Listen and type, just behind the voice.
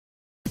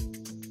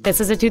This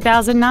is a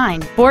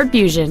 2009 Ford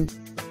Fusion.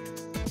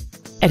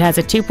 It has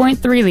a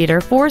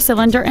 2.3-liter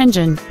four-cylinder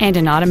engine and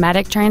an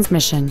automatic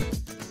transmission.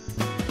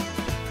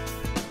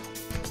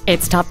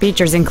 Its top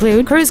features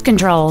include cruise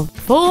control,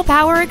 full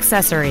power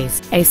accessories,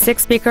 a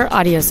 6-speaker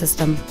audio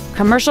system,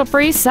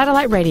 commercial-free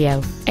satellite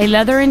radio, a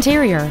leather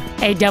interior,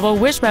 a double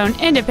wishbone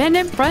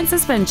independent front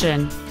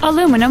suspension,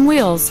 aluminum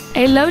wheels,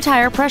 a low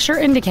tire pressure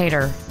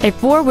indicator, a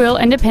 4-wheel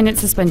independent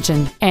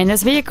suspension, and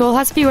this vehicle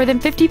has fewer than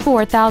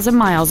 54,000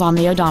 miles on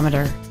the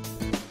odometer.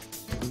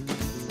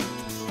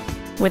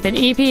 With an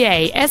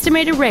EPA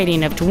estimated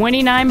rating of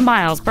 29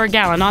 miles per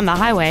gallon on the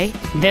highway,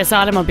 this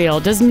automobile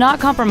does not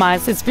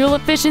compromise its fuel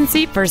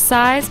efficiency for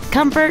size,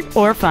 comfort,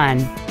 or fun.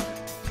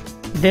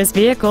 This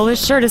vehicle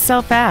is sure to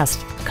sell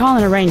fast. Call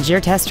and arrange your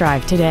test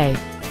drive today.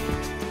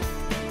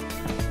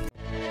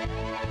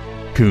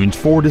 Koons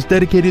Ford is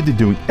dedicated to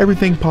doing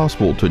everything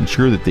possible to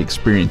ensure that the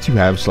experience you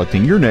have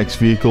selecting your next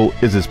vehicle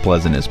is as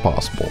pleasant as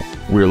possible.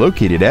 We're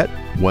located at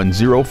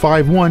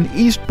 1051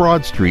 East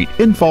Broad Street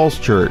in Falls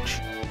Church.